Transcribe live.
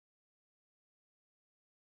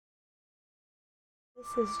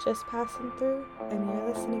This is Just Passing Through, and you're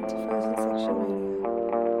listening to Frozen Section Radio.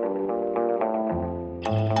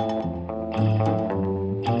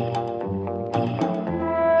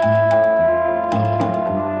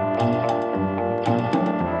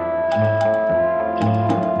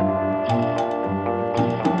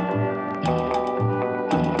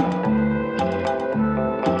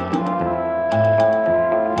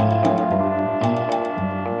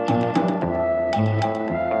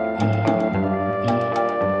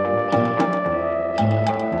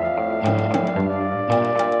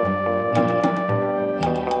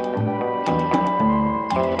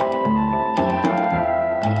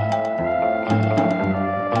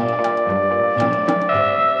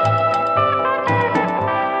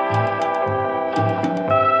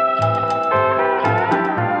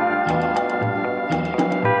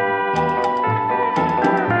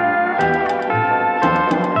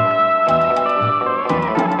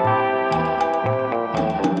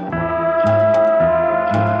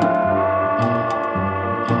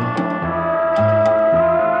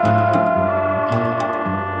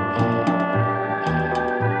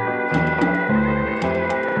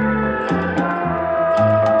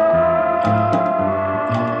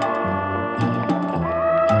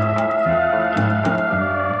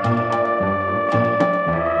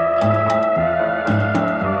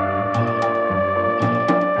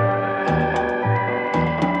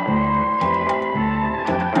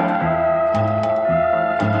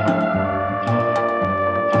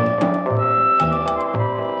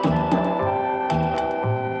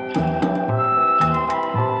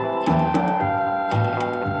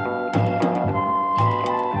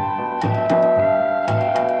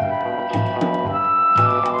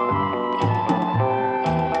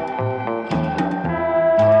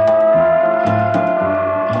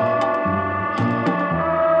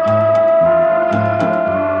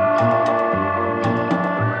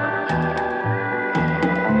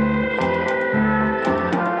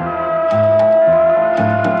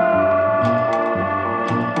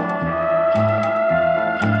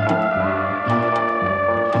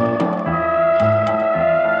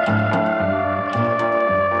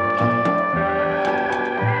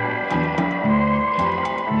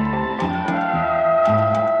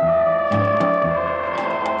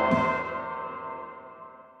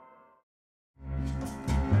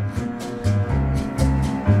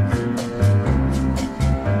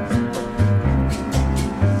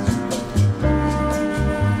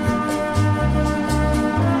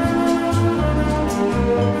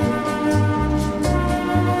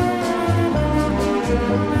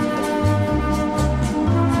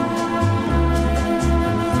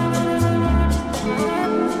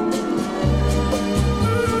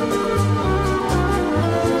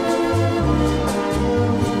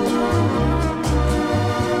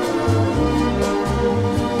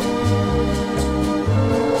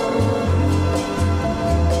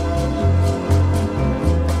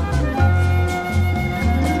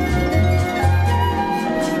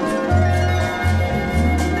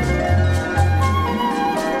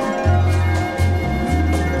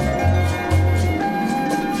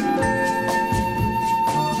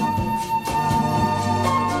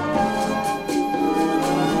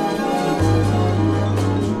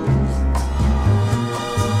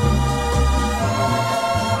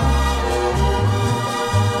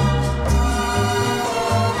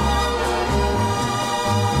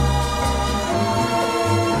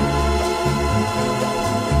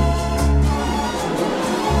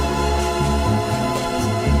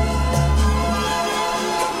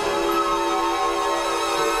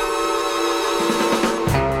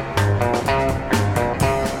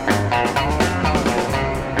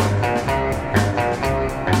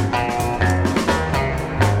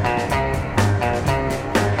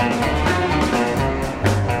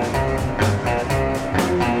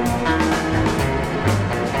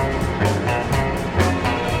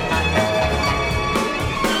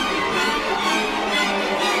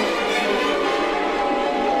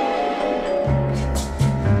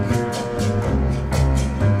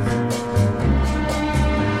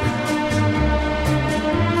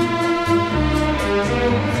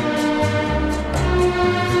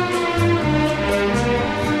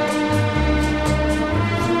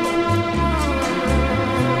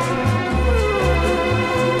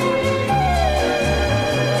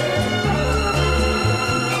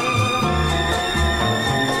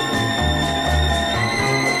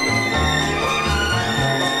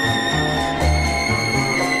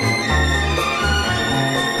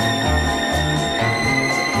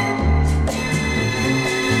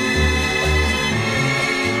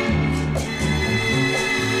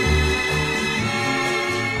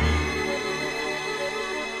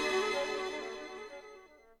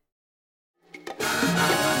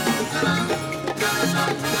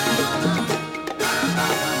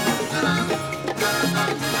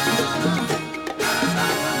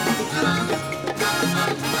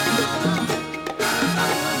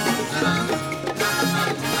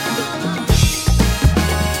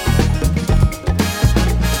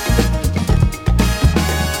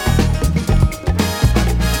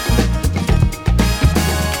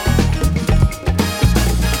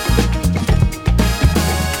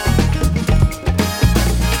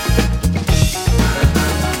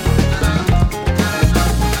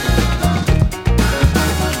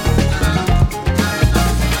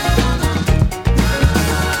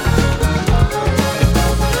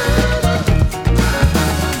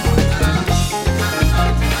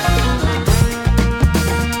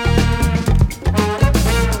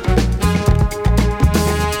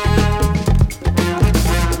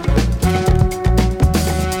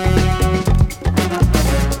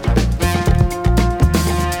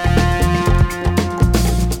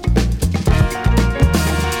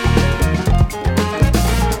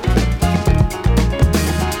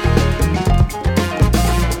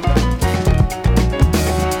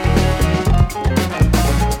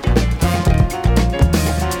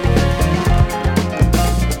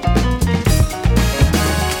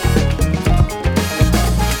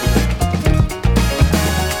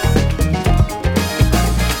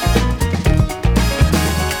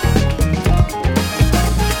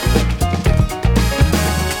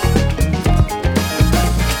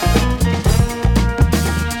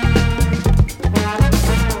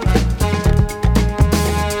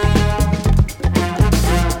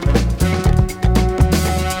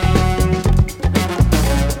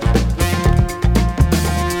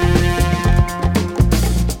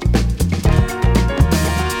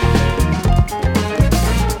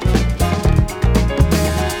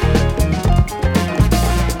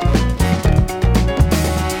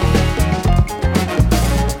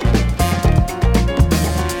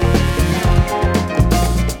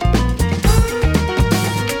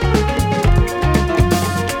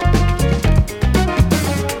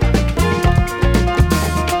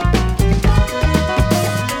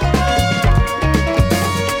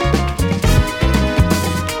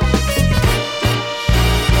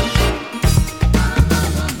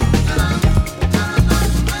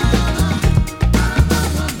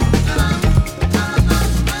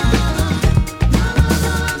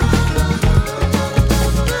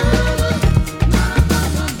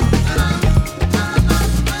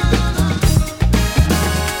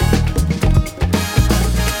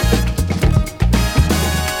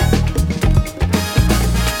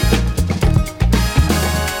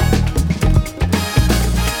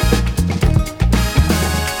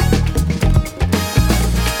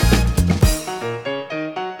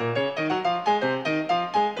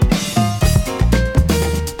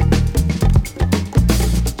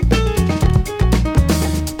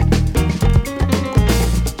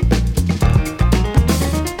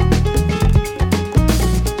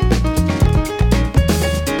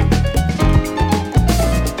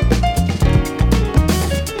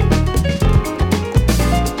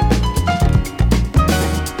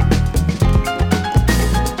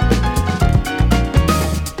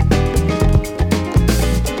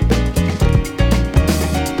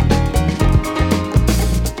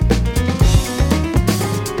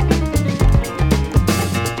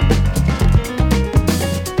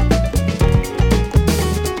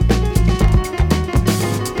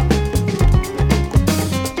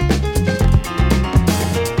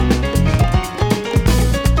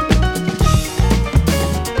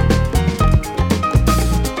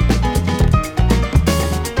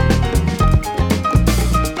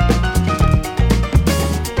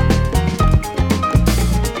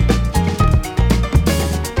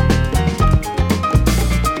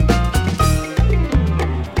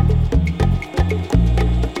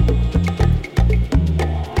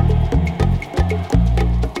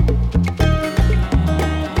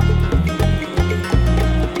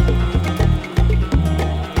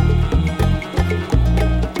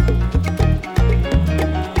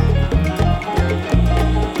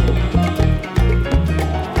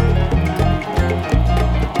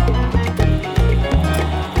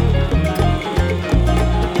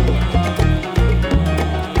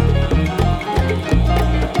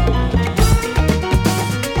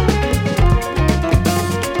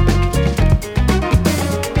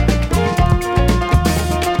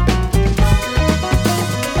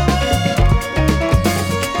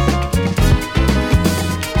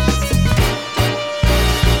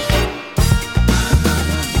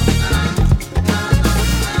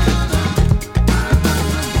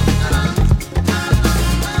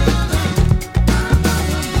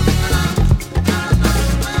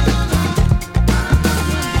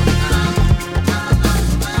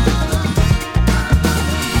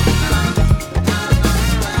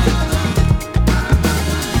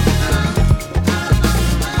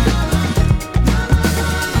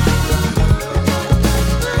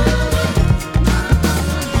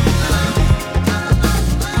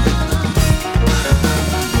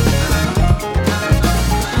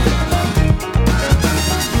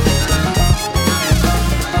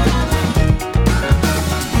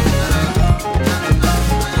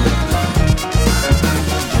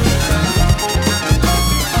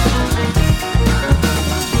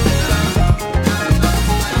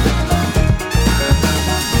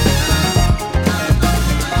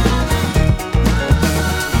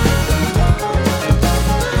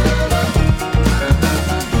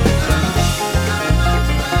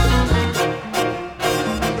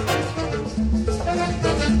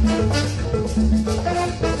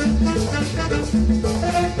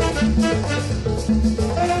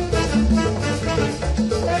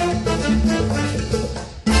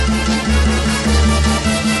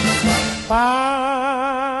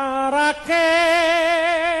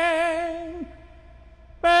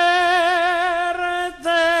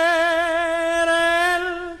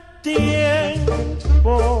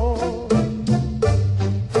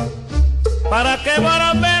 qué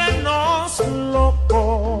volvernos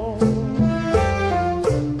locos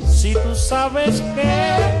si tú sabes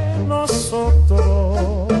que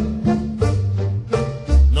nosotros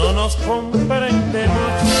no nos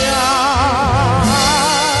comprendemos ya?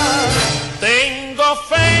 Tengo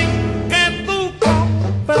fe en que tú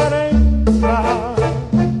comprendas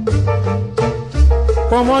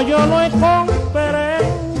como yo lo he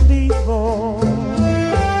comprendido,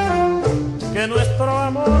 que nuestro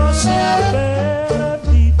amor se ha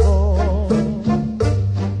perdido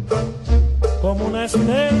como una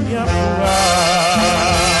estrella fugaz.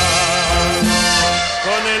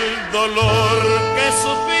 Con el dolor que he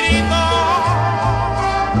sufrido,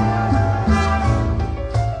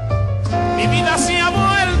 mi vida se ha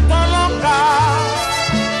vuelto loca.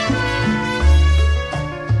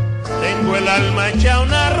 Tengo el alma hecha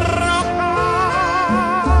una roca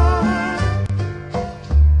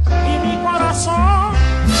y mi corazón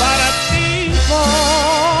partido,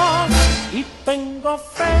 y tengo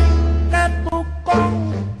fe que tú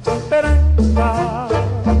comprendas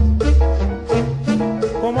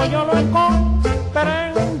como yo lo he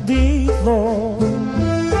comprendido,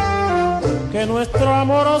 que nuestro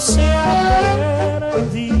amor se ha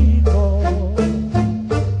perdido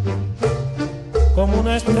como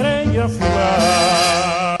una estrella fugaz.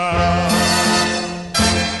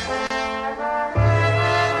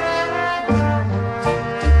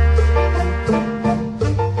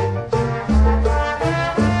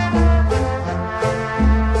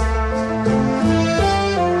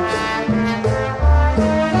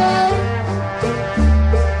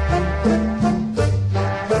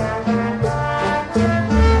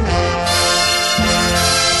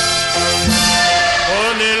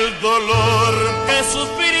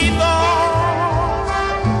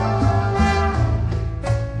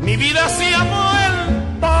 Mi vida se ha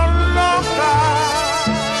vuelto loca.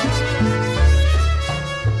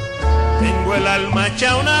 Tengo el alma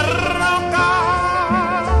hecha una roca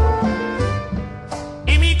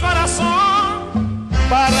y mi corazón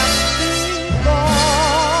partido,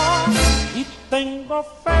 y tengo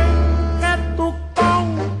fe que tú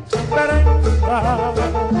comprendas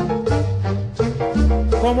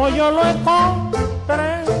como yo lo he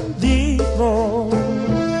comprendido,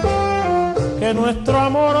 que nuestro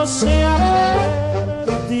amor se ha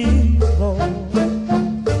perdido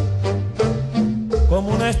como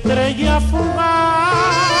una estrella fugaz.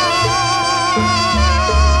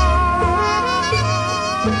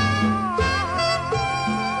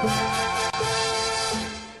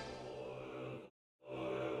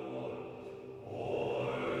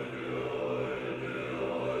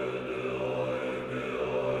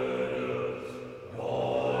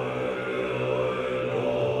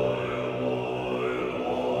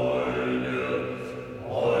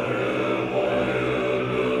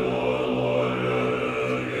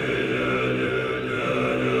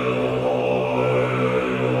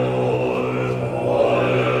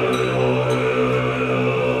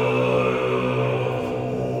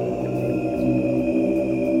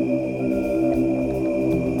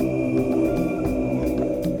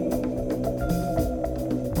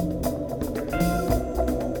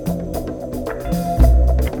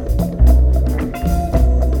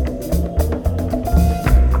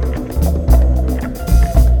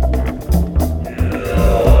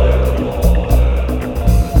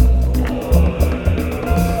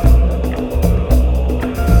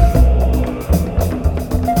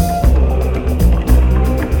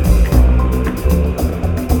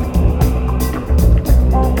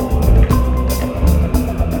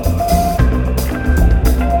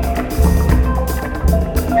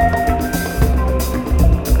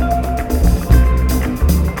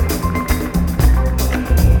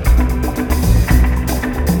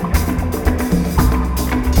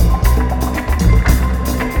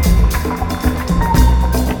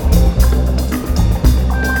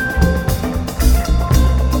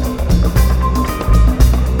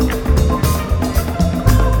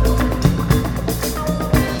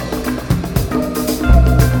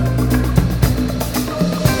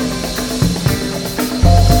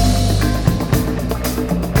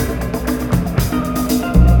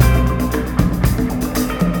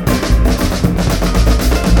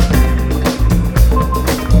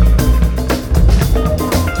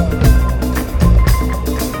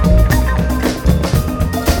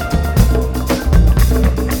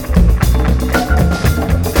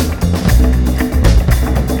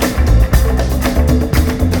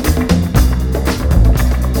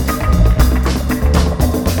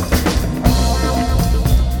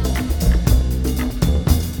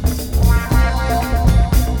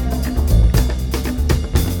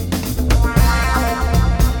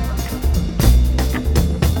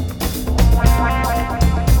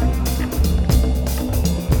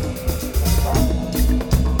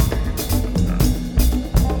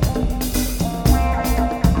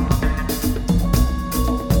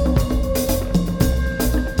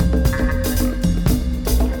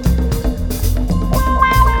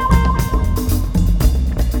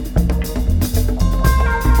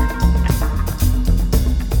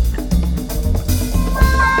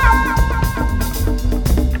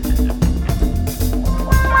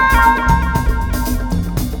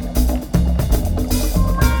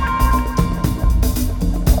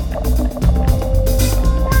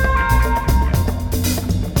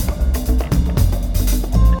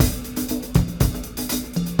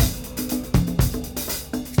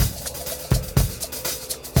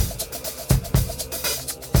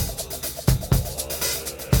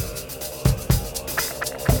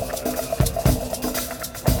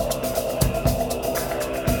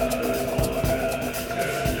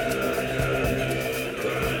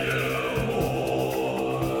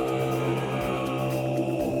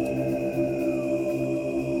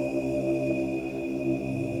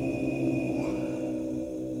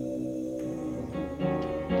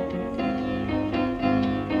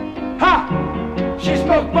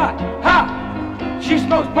 smokes pot, ha! She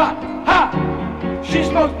smokes pot, ha! She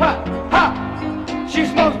smokes pot, ha! She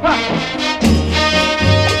smokes pot.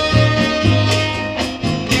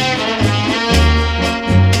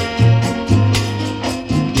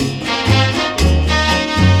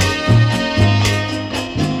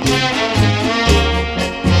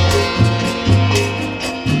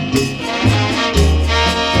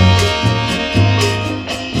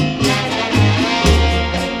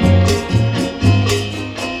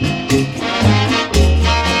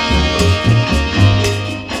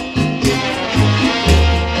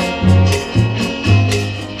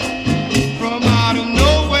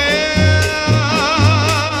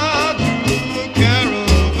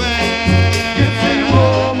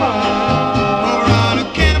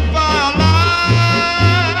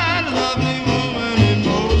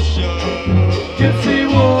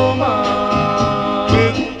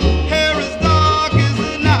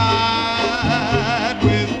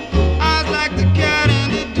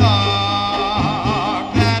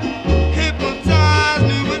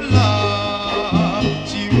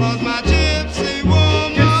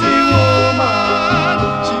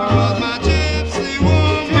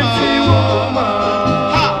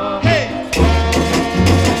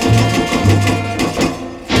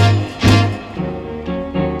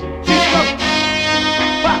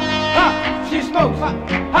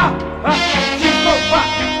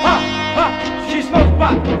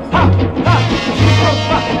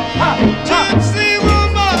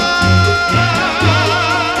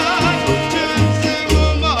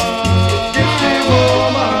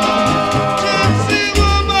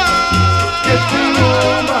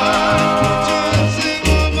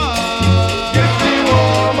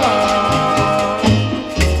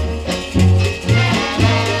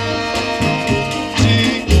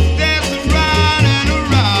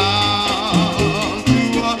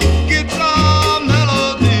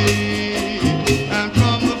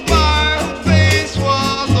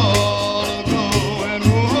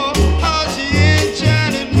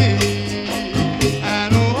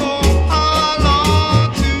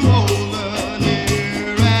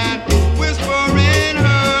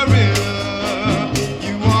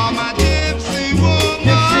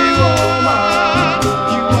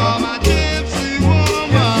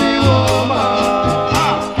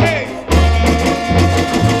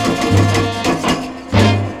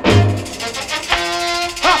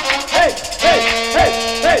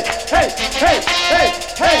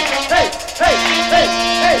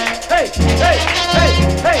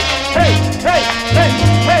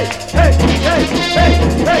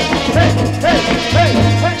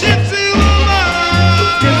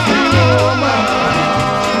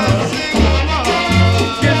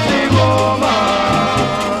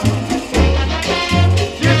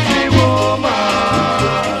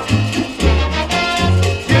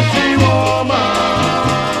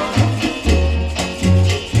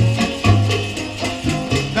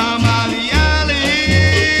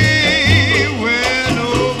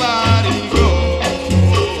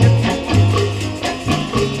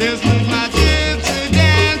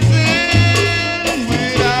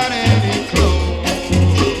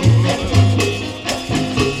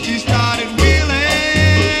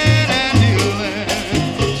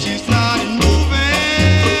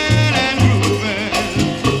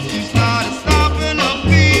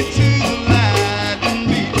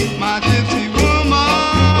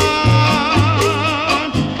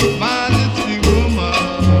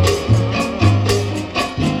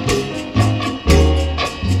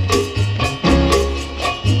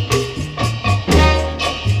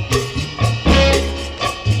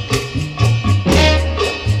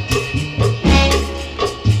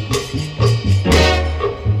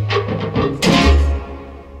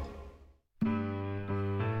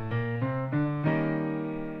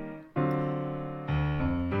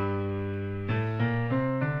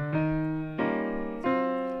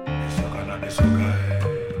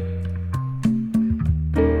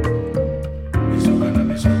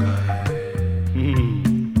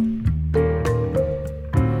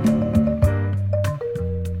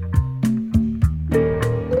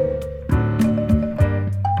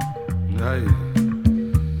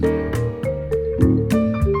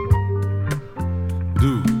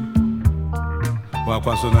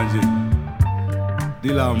 Personaje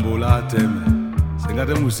Dilambola teme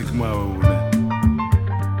Sengate musik mwa une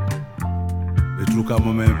Etruka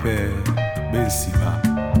momempe Bensiba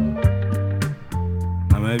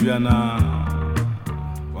Na mebiana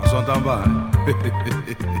Wasantamba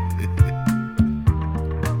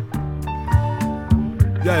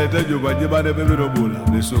Ya ete joba jeba de bebe robola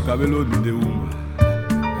Besoka belo de uma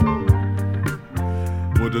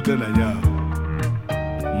Motote na nya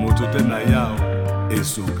moto tena yao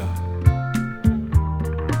esoka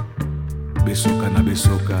besoka na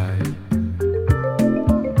besoka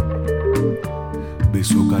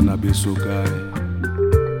besoka na besoka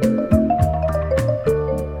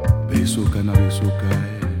besoka na besoka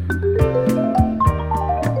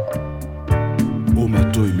o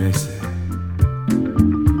mato imese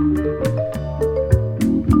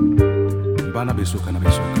bana besoka na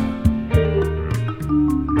besoka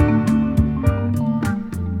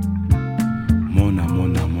mona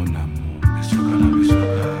mona mona besoka na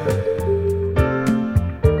besoka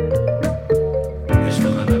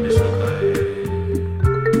besoka na besoka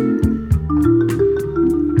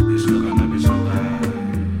besoka na besoka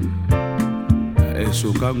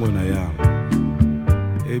esoka ngona ya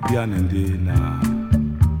ebiane ndi na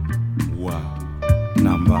wa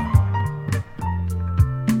namba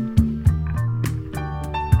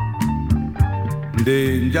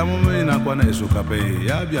nde njamo mena kwana esoka pe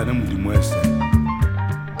ya biane mudi mwese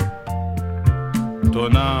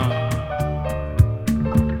tona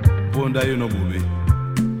ponda yo no bube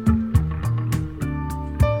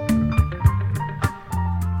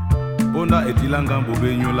ponda etilanga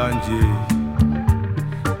bube nyolanje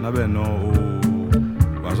na beno o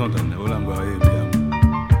wasonta olangwa yebia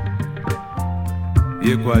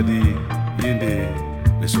yekwadi yende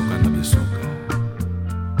besoka na besoka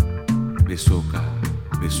besoka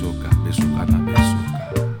besoka besoka na besoka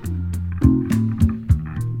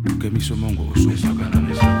kemiso mongo besoka na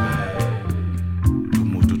besoka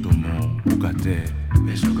tomoto tomo ukate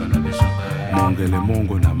besoka na besoka mongele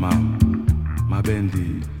mongo na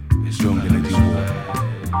mabendi besongele diwo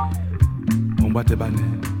ombate bane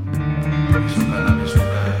besoka na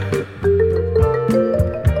besoka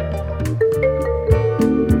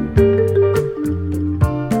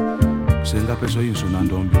senga peso yinso na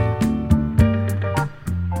ndombi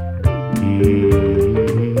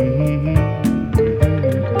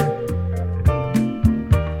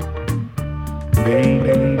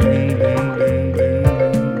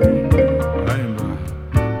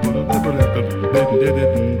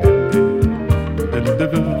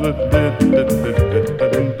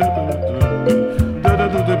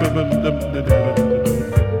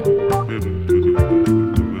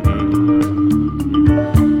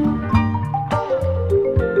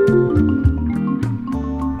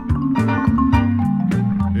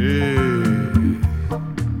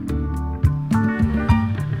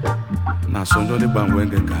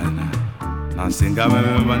bangwenge kana nasinga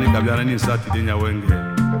mani kabyana ni sati dinya wenge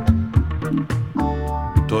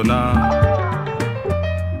tona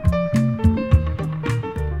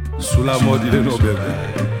sula modi le no bebe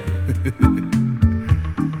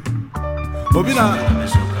obina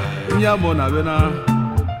nyamo na bena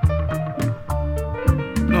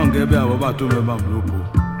nongebe abo batume bamluko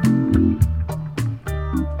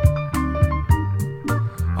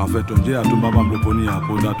en fait on dit à tout maman bloponi à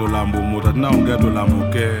ponda to lambo mota na onge to lambo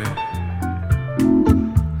ke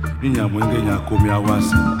inya mwenge nya komi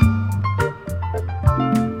awasi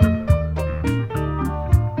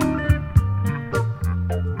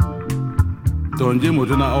tonje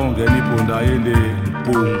moto na onge ni ponda yende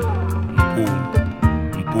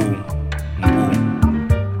mpum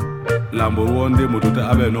lambo wonde moto ta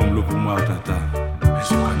abe no mlopo mwa tata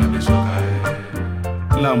besoka na besoka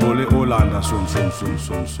lambole Olanda som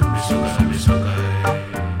besoka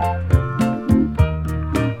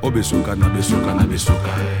o besoka na besoka na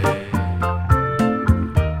besoka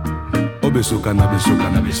o besoka na besoka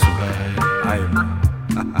na besoka ay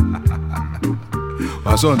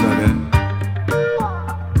wasonda ne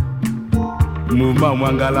muma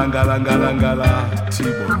mwangala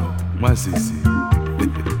tibono mwasisi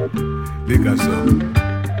likaso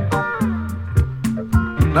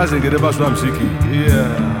nazengere baswa msiki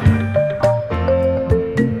yeah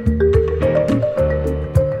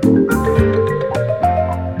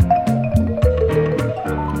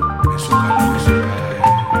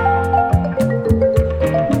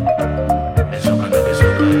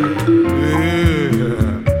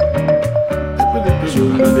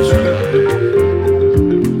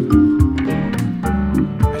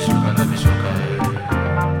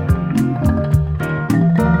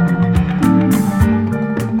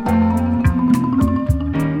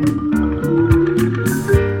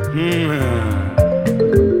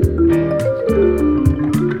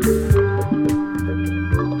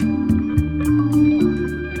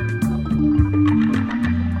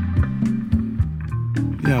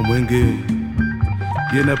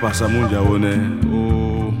yene pasa munja one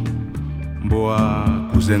o mboa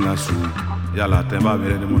kuzenga su yala temba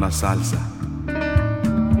vile ni muna salsa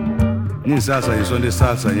ni salsa yisonde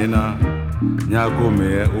salsa yena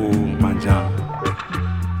nyagome o manja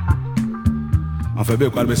En fait,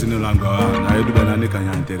 quoi le signe langue, na edu benani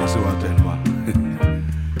kanya intéressé wa tellement.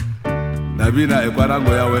 Nabina e kwa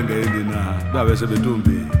rango ya wenge indina, ba bese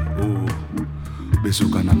betumbi. Oh,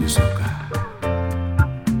 Besoka na Besoka.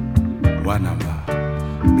 Wanamba,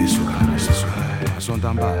 Besoka na Besoka.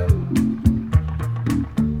 Asondamba.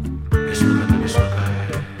 Besoka na Besoka.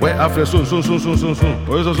 Ouais, afre son.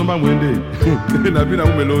 Oyo so mba mwende. Nabina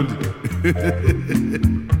umelondi.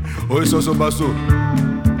 Oyo so baso.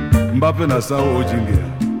 Mbappe na sao ojingia.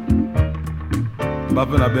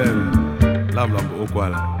 Mbappe na ben. Lamlambo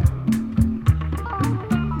okwala.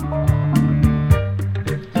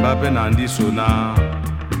 Mbappe na andiso na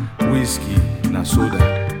whisky na soda.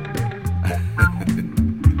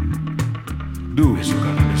 Du Besoka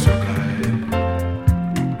na Besoka.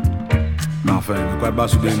 Enfin, kwa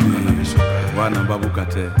basu bendi. Wana babu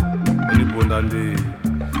kate. Oniponda ndi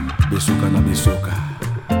Besoka na Besoka.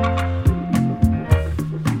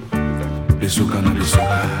 Besoka na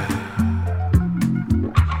Besoka.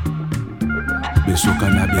 Besoka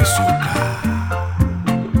na Besoka.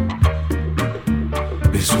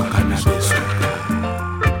 Besoka na Besoka.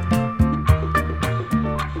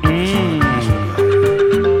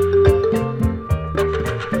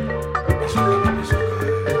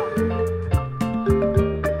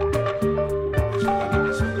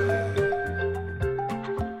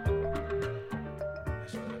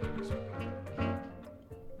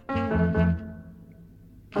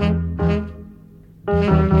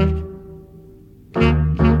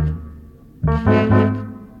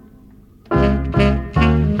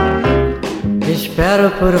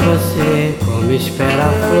 Espero por você, como espera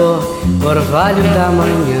a flor, orvalho da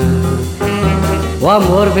manhã. O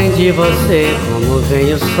amor vem de você, como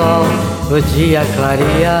vem o sol, o dia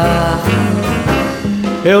clarear.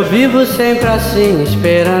 Eu vivo sempre assim,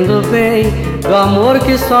 esperando bem, do amor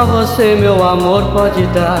que só você, meu amor, pode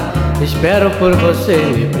dar. Espero por você,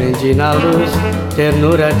 me prendi na luz,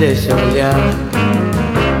 ternura desse olhar.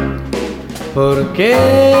 Por que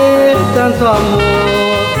tanto amor?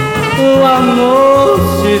 O amor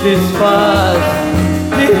se desfaz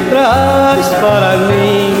e traz para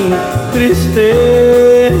mim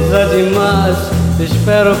tristeza demais.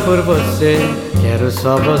 Espero por você, quero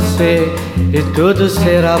só você e tudo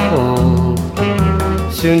será bom.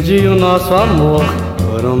 Se um dia o nosso amor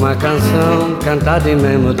for uma canção cantada em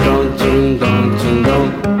mesmo tom, tim-dom,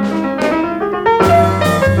 tim-dom.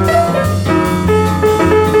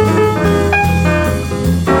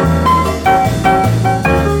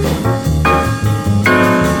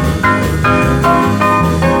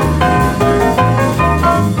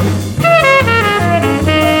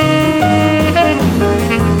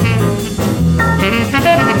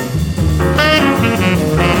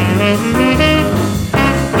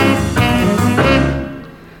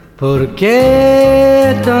 Por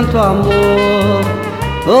que tanto amor?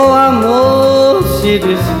 O amor se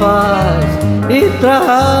desfaz e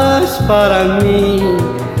traz para mim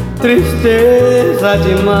tristeza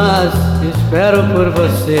demais. Espero por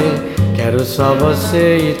você, quero só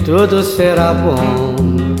você e tudo será bom.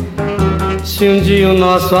 Se um dia o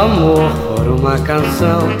nosso amor for uma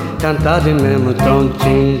canção cantada em mesmo tom,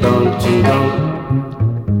 tim-dom, tim-dom.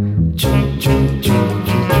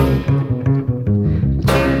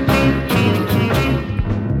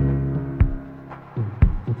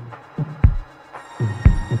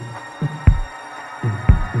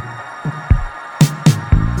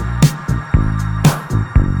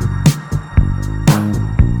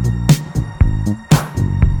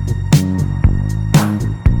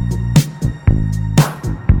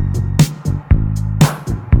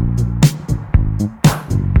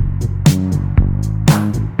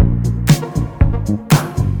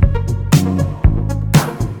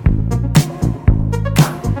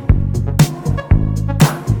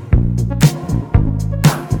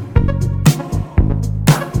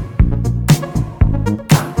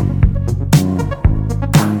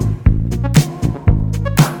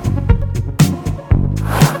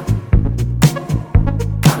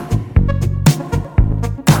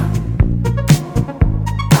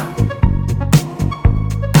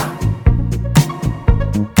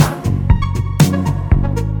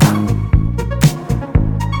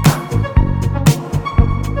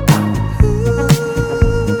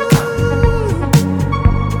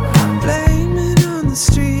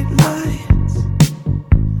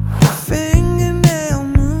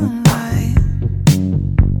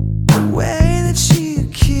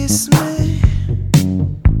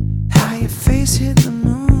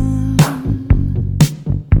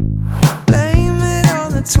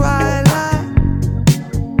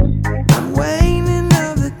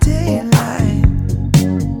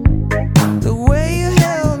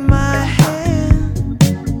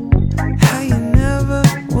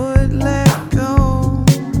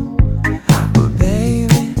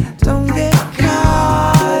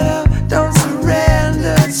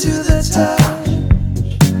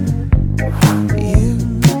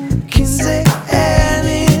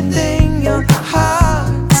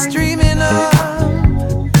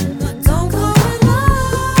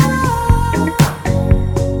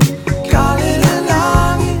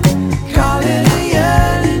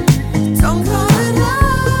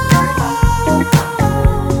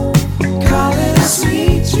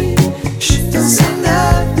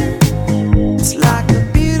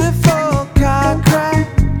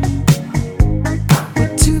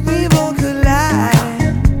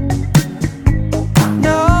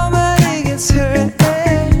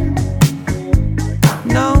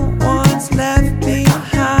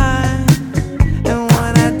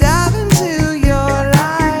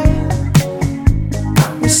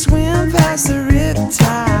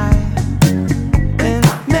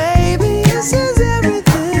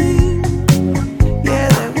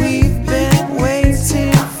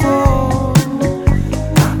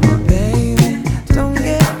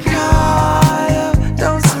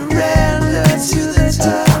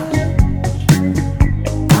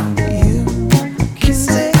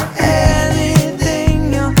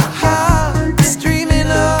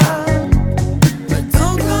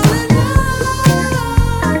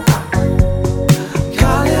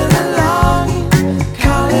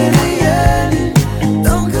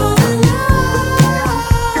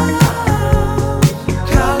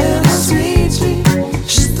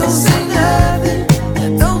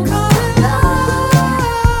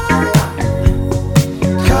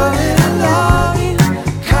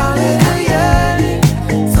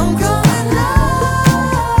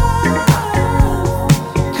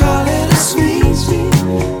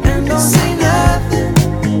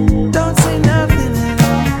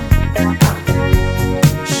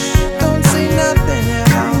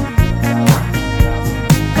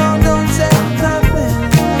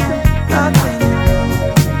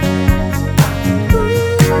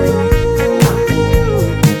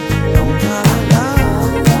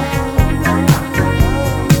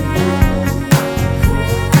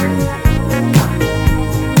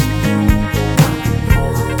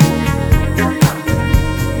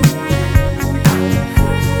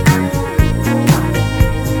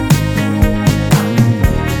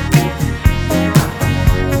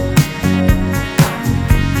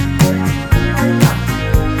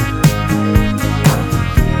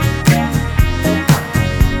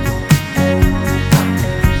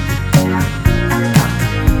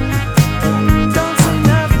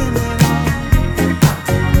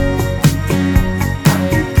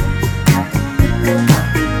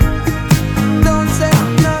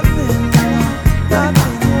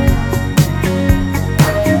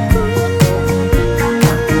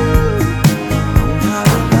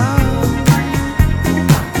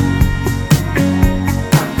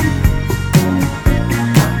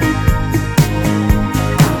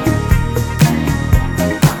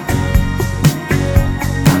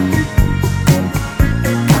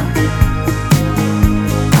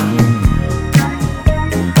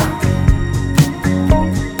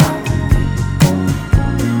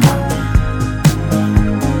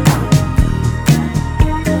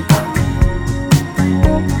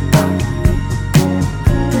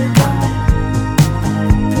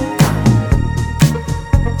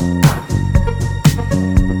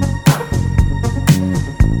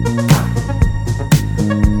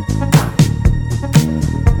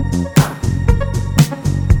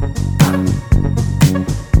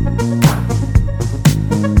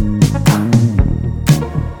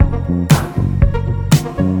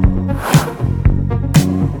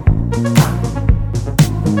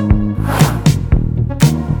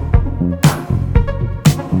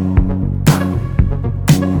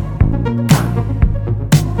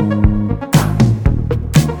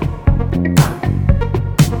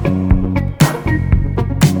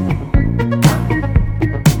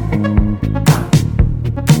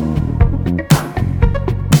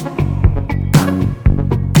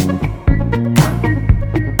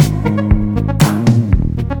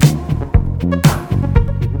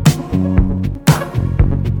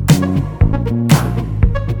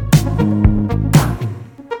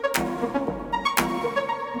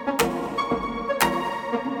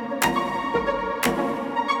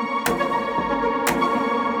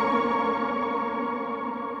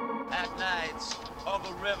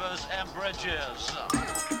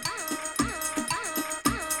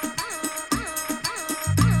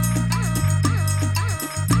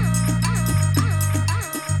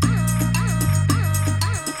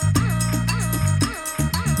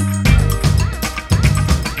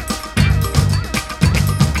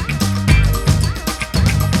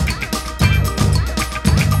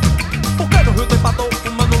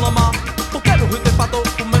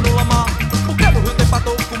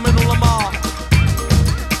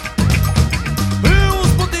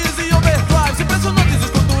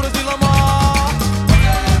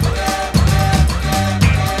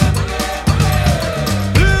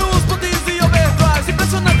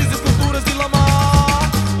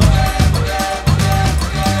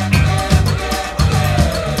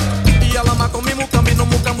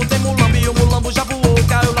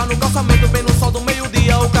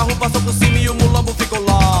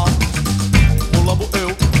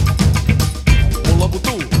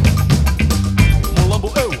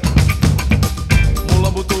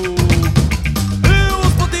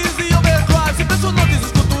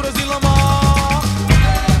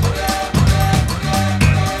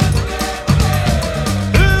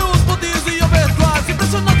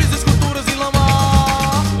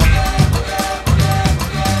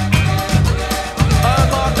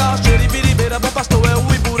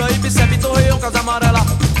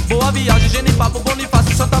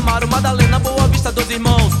 Amaro, Madalena, Boa Vista, Dois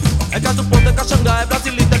Irmãos. É Caso Ponto, é Caxangá, é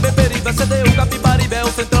Brasilita, é Beberibe, é CDU, Capibaribe, é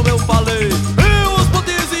o Centrão, eu falei. Rios,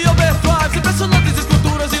 Pontes e Overdrives, impressionantes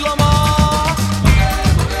esculturas de lama.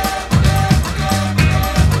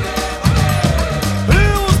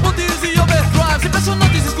 Rios, Pontes e Overdrives,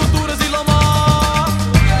 impressionantes esculturas de lama.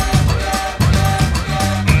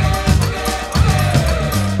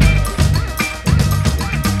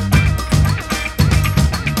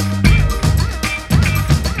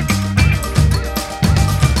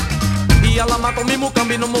 Com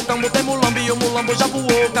Mucambi, no Mucambo tem mulambo e o mulambo já voou.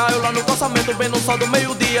 Caiu lá no calçamento, bem no sol do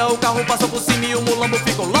meio-dia. O carro passou por cima e o mulambo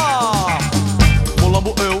ficou lá.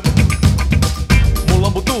 Mulambo eu,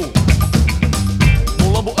 mulambo tu,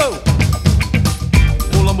 mulambo eu,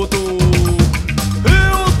 mulambo tu.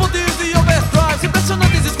 Rios, Pontes e Overdrives,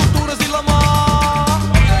 impressionantes esculturas de lama.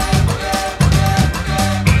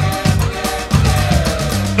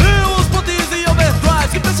 Rios, Pontes e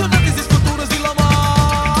Overdrives, impressionantes esculturas de lama.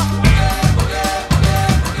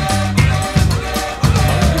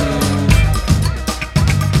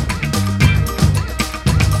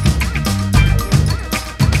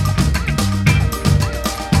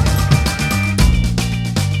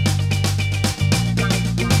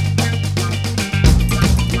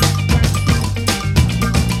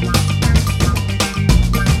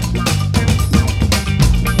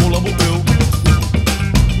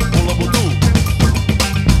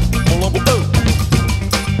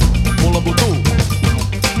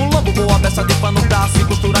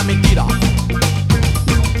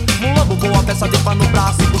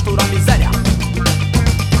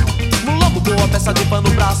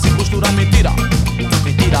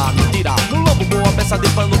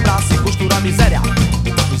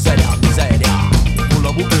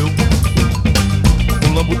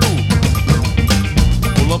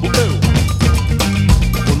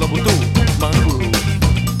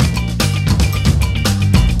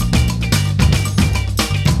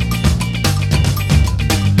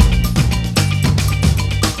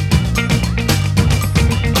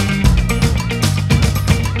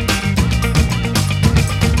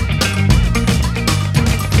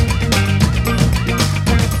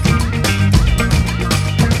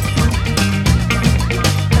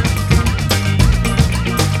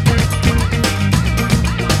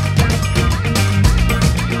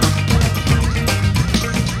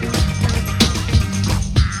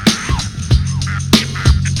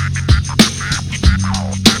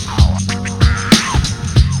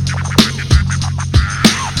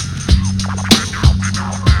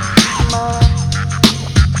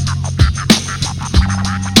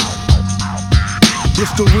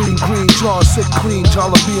 Listerine, green jaws, sick clean,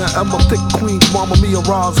 jalapeno, Emma, thick queen, Mama Mia,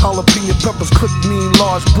 Roz, jalapeno peppers, click mean,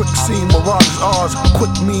 large brick scene, mirage ours, quick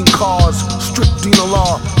mean cars, strict Dina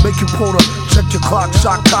law, make you quota, check your clock,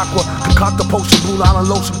 shock aqua, concoct the potion, blue line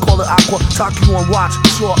lotion, call it aqua, talk you on watch,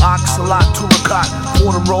 sure ox, a lot, turicot,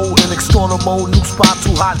 for the road, in extorter mode, new spot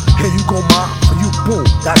too hot, here you go ma, for you boom,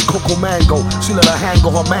 that's Coco Mango, she let her hang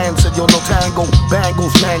her man said yo no tango,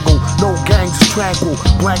 bangles, mango, no gangs, tranquil,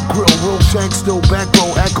 blank grill, real shank, still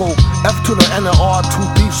bankroll, echo, F to the N and R, two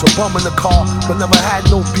beefs, a bum in the car, but never had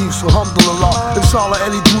no beef, so alhamdulillah, it's all of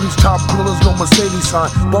Eddie Duty's top grillers, no Mercedes sign,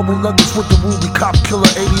 bubble nuggets with the ruby, cop killer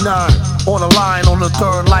 89, on the line, on the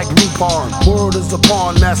third like Lupon, word is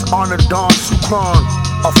upon, that's honored Don Shukran,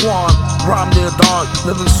 Afwan, rhyme near dawn,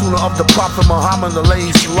 living sooner of the Prophet Muhammad,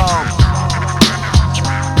 alayhi salam.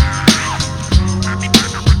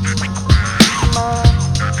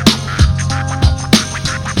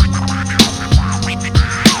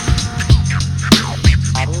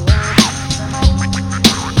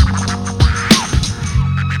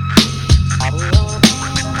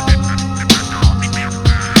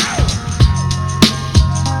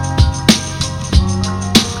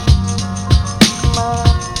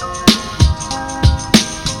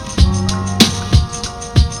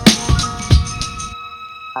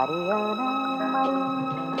 Oh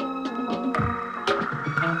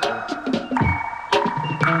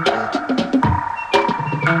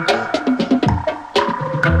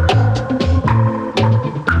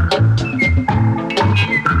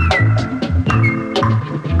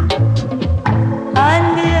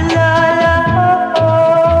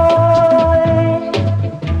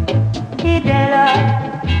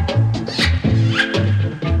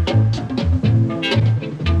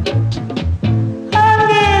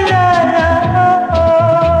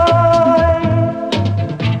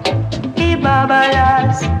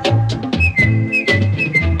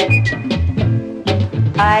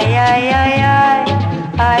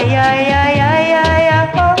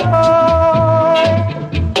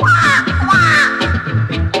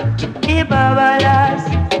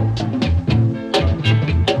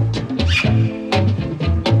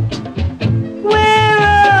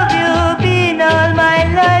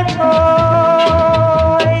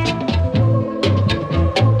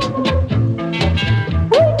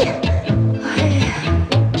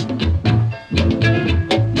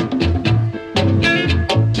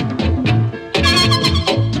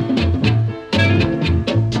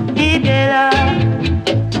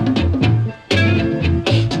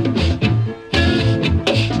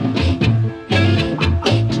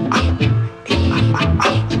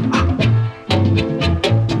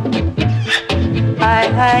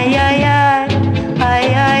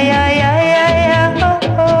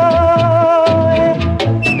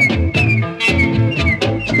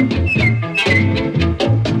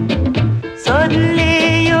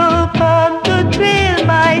Suddenly you come to thrill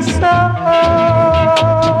my soul.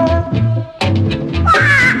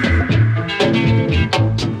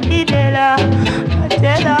 Idela,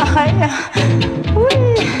 Adela,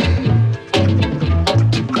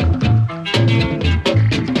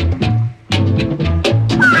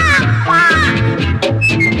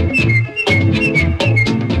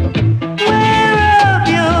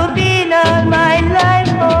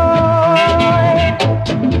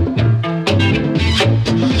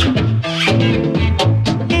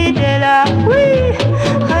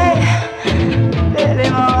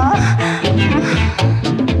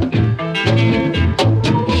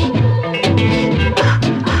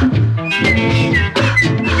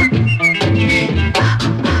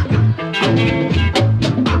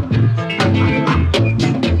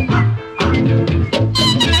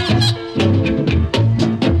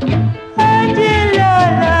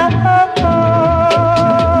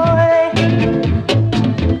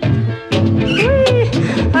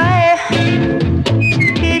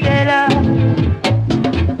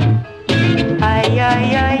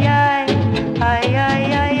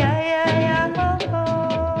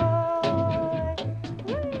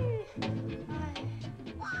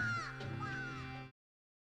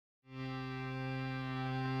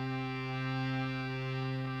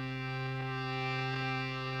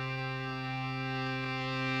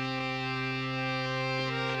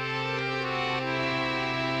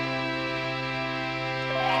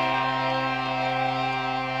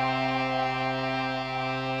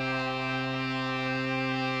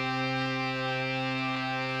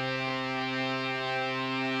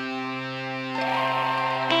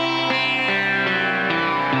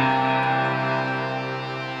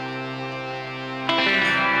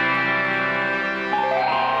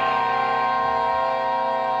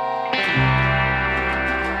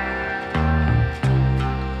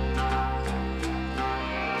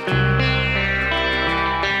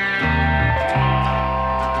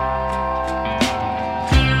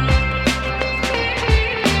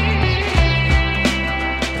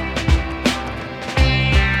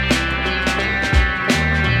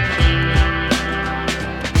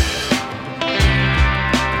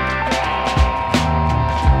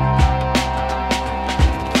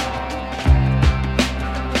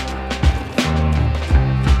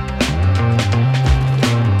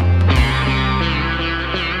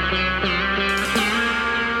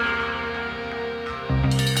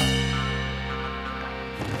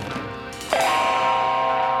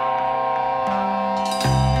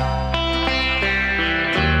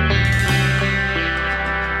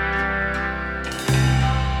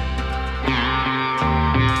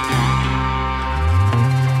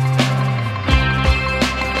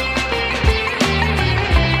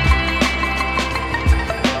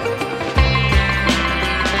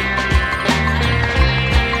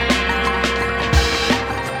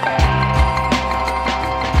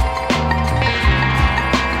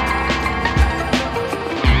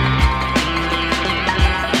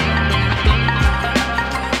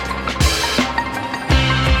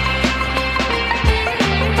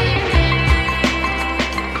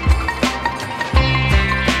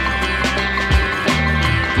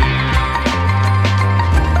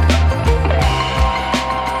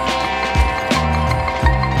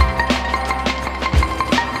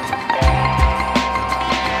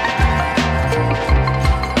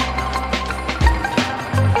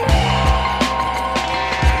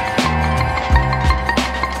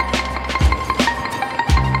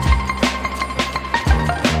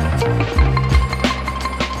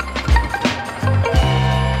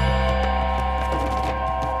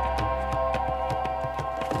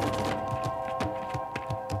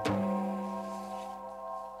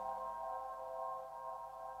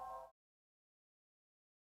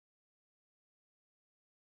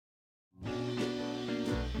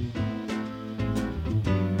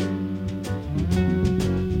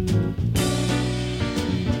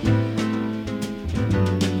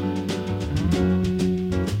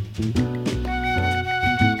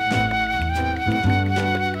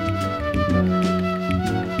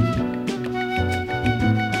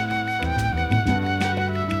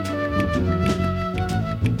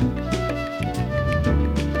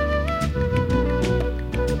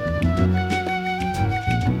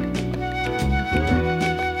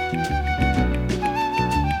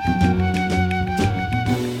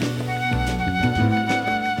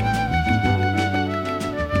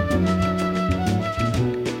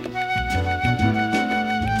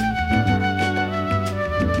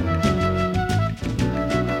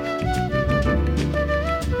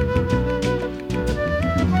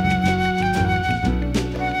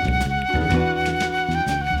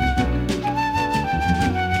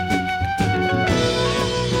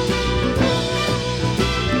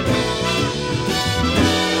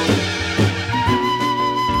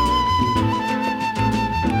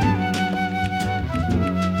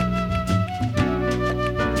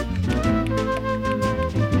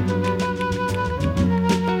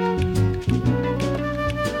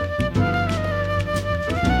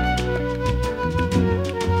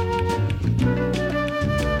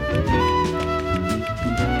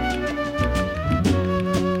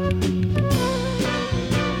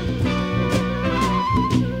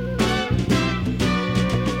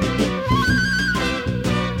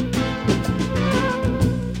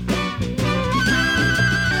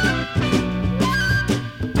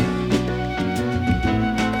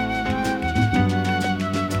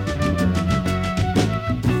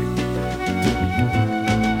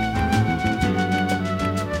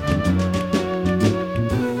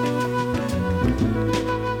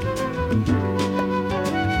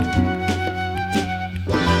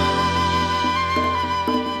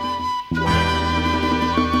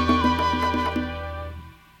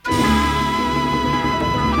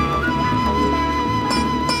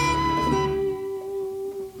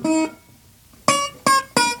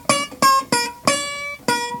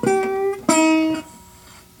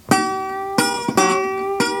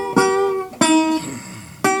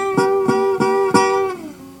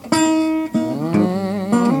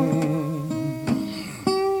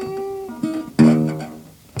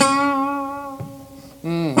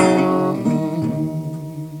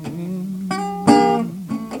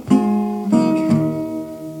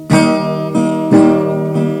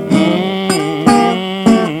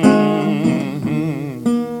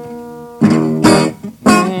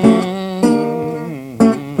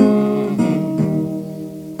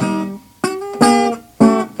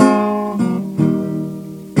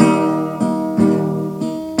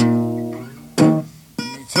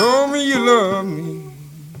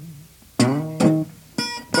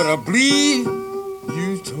 I believe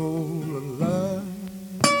you told a lie.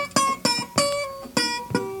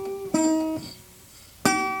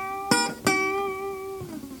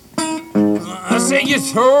 I say you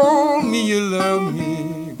told me you love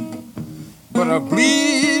me, but I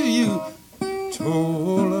believe you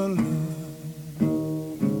told a lie.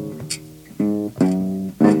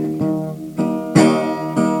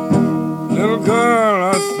 Little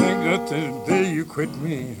girl, I think that the day you quit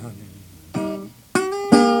me, honey,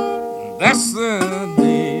 that's the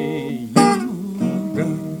day you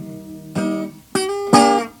died.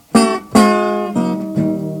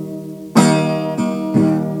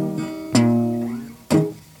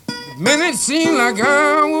 Minutes seemed like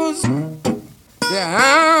hours, the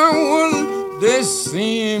hours, they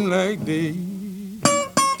seem like days.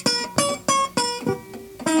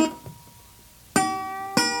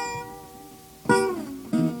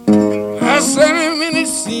 I said a minute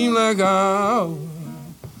seemed like hours,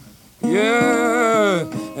 yeah,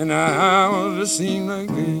 and the hours they seem like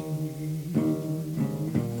days.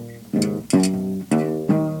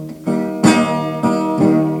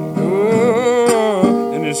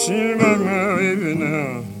 Oh, and it seems like my baby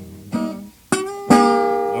now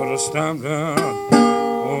ought to stop down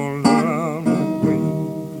all around the way.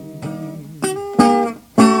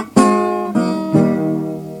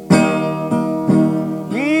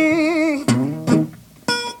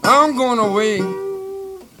 I'm going away,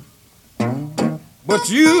 but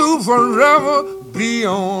you forever be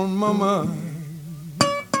on my mind.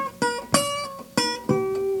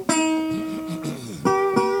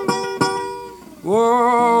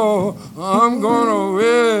 Whoa, I'm going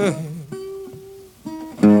away,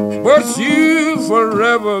 but you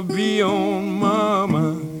forever be on my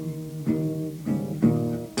mind.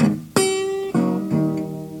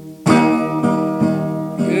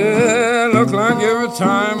 Yeah, look like every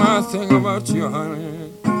time I think about you,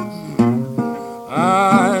 honey,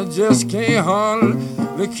 I just can't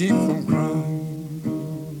hardly keep from crying.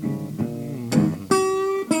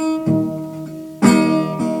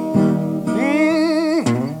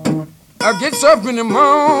 I get up in the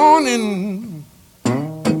morning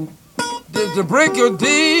just to break your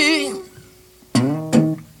day.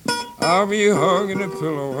 I'll be hugging the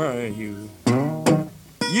pillow where you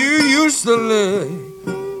used to lay.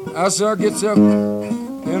 I shall get up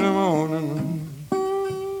in the morning.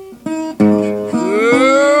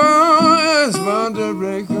 Oh, it's about to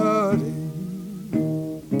break your day.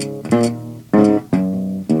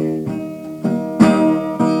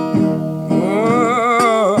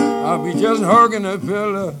 Just hugging the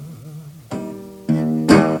pillow,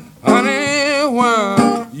 honey,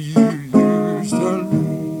 while you used to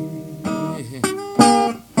leave.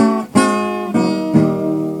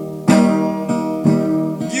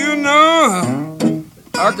 You know,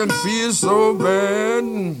 I can feel so bad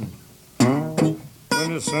when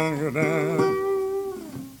the sun goes down,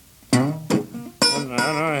 and I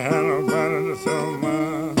don't have nobody to throw my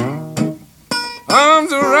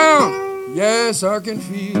arms around. Yes, I can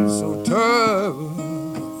feel so tough.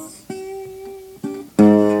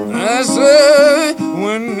 I say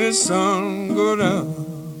when the sun go down.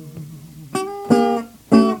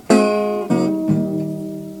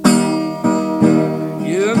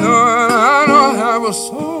 You know I don't have a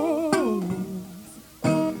soul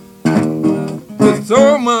to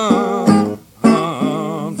throw my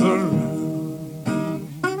arms around.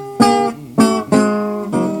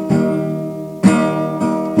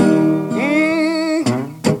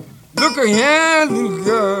 Look here, little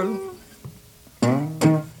girl,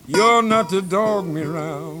 you're not to dog me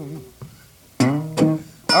round.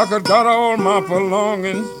 I could got all my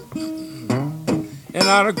belongings, and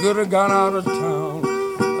I could have got out of town.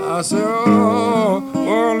 I said, oh,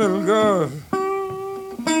 little girl,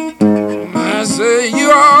 I say you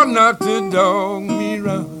are not to dog me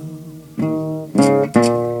round.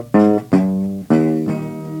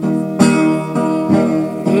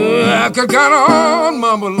 I could got all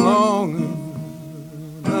my belongings.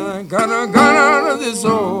 I got out of this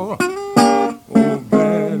old